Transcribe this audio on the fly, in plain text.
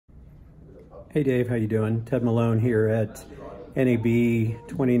Hey Dave, how you doing? Ted Malone here at NAB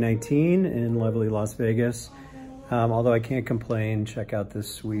 2019 in lovely Las Vegas. Although I can't complain, check out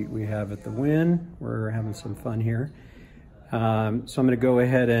this suite we have at the Wynn. We're having some fun here. So I'm gonna go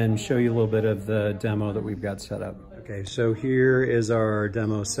ahead and show you a little bit of the demo that we've got set up. Okay, so here is our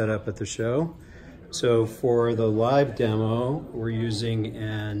demo set up at the show. So for the live demo, we're using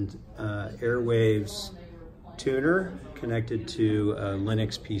an Airwaves tuner connected to a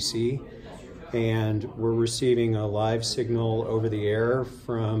Linux PC. And we're receiving a live signal over the air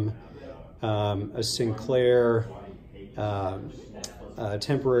from a Sinclair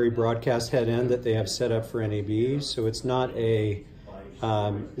temporary broadcast head end that they have set up for NAB. So it's not a,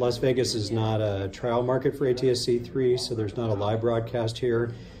 Las Vegas is not a trial market for ATSC 3, so there's not a live broadcast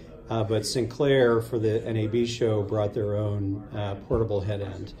here. But Sinclair for the NAB show brought their own portable head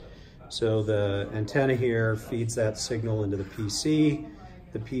end. So the antenna here feeds that signal into the PC.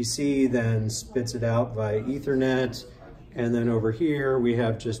 The PC then spits it out via Ethernet. And then over here, we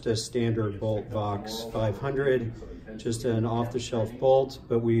have just a standard Bolt Vox 500, just an off-the-shelf bolt,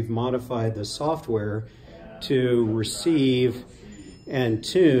 but we've modified the software to receive and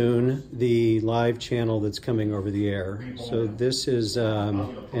tune the live channel that's coming over the air. So this is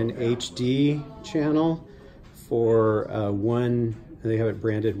an HD channel for they have it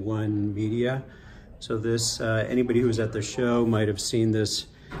branded One Media. So this, anybody who was at the show might have seen this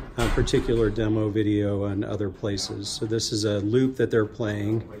particular demo video on other places. So this is a loop that they're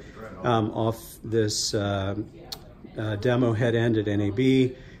playing off this demo head end at NAB,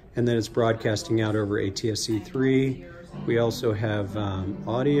 and then it's broadcasting out over ATSC 3. We also have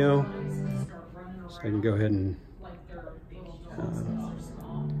audio, so I can go ahead and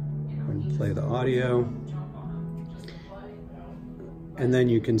play the audio. And then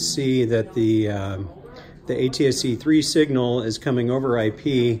you can see that the ATSC 3 signal is coming over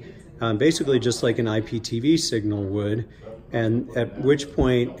IP, basically just like an IPTV signal would, and at which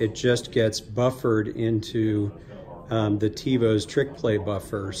point it just gets buffered into the TiVo's trick play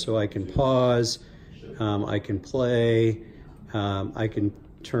buffer. So I can pause, I can play, I can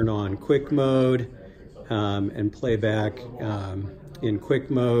turn on quick mode and play back in quick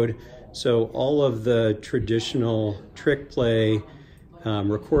mode. So all of the traditional trick play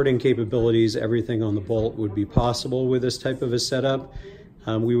recording capabilities, everything on the Bolt would be possible with this type of a setup.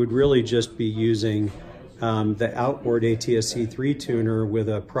 We would really just be using the outboard ATSC 3 tuner with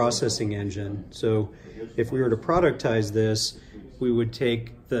a processing engine. So if we were to productize this, we would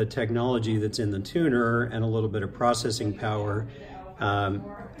take the technology that's in the tuner and a little bit of processing power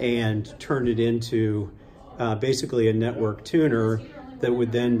and turn it into basically a network tuner that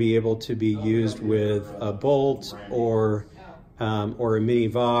would then be able to be used with a Bolt or a mini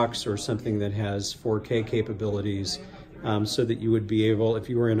Vox or something that has 4K capabilities, so that you would be able, if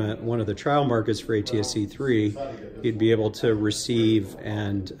you were in one of the trial markets for ATSC 3, you'd be able to receive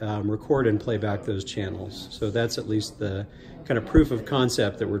and record and play back those channels. So that's at least the kind of proof of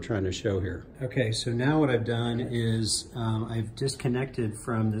concept that we're trying to show here. Okay, so now what I've done is I've disconnected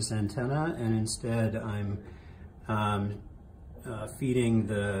from this antenna, and instead I'm feeding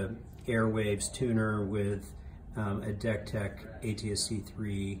the Airwaves tuner with a DECTEC ATSC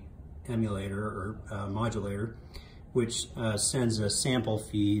 3 emulator or modulator, which sends a sample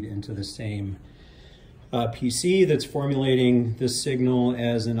feed into the same PC that's formulating this signal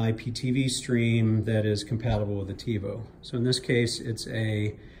as an IPTV stream that is compatible with the TiVo. So in this case, it's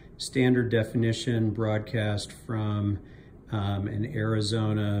a standard definition broadcast from an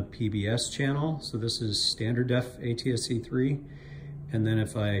Arizona PBS channel. So this is standard def ATSC 3. And then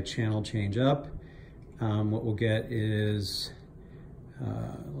if I channel change up, what we'll get is,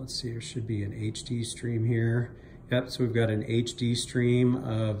 let's see, there should be an HD stream here. Yep, so we've got an HD stream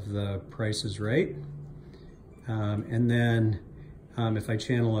of The Price is Right. And then if I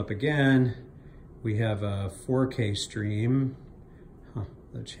channel up again, we have a 4K stream.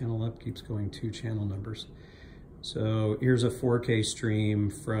 The channel up keeps going 2 channel numbers. So here's a 4K stream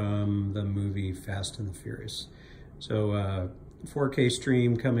from the movie Fast and the Furious. So 4K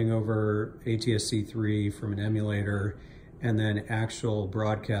stream coming over ATSC 3 from an emulator, and then actual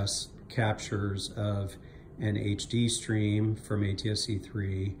broadcast captures of an HD stream from ATSC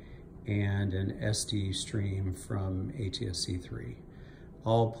 3 and an SD stream from ATSC 3,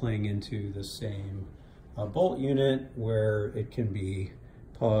 all playing into the same Bolt unit where it can be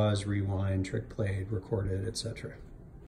paused, rewind, trick played, recorded, etc.